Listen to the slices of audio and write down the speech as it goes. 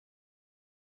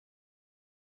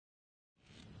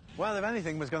Well, if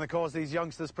anything was going to cause these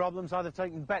youngsters problems, I'd have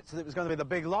taken bets that it was going to be the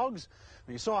big logs.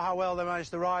 But you saw how well they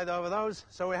managed to ride over those.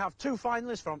 So we have 2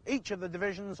 finalists from each of the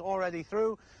divisions already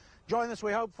through. Join us,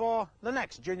 we hope, for the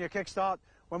next Junior Kickstart,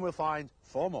 when we'll find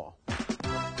 4 more.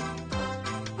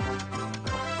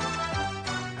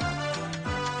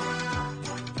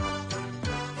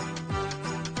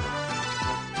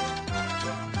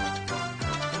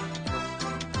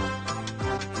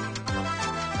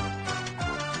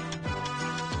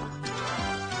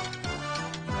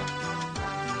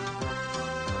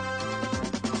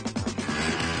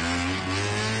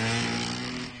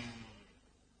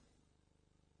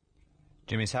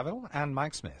 Jimmy Savile and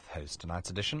Mike Smith host tonight's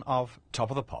edition of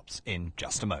Top of the Pops in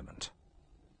just a moment.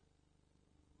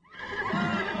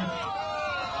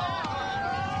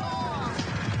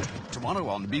 Tomorrow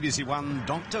on BBC1,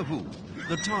 Doctor Who.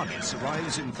 The TARDIS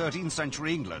arrives in 13th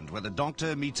century England, where the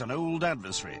Doctor meets an old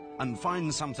adversary and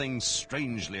finds something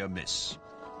strangely amiss.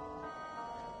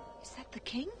 Is that the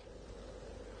King?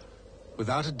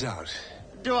 Without a doubt.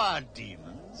 Do our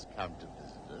demons come to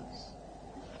visit us?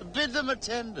 Bid them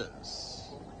attend us.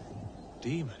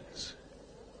 Demons?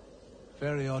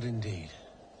 Very odd indeed.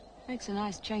 Makes a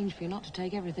nice change for you not to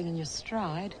take everything in your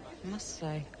stride, I must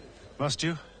say. Must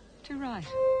you? Too right.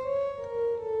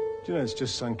 Do you know, it's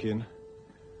just sunk in.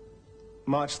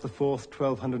 March the 4th,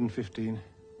 1215.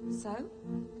 So?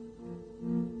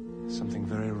 Something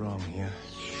very wrong here.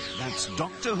 That's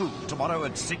Doctor Who, tomorrow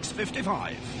at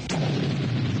 6:55.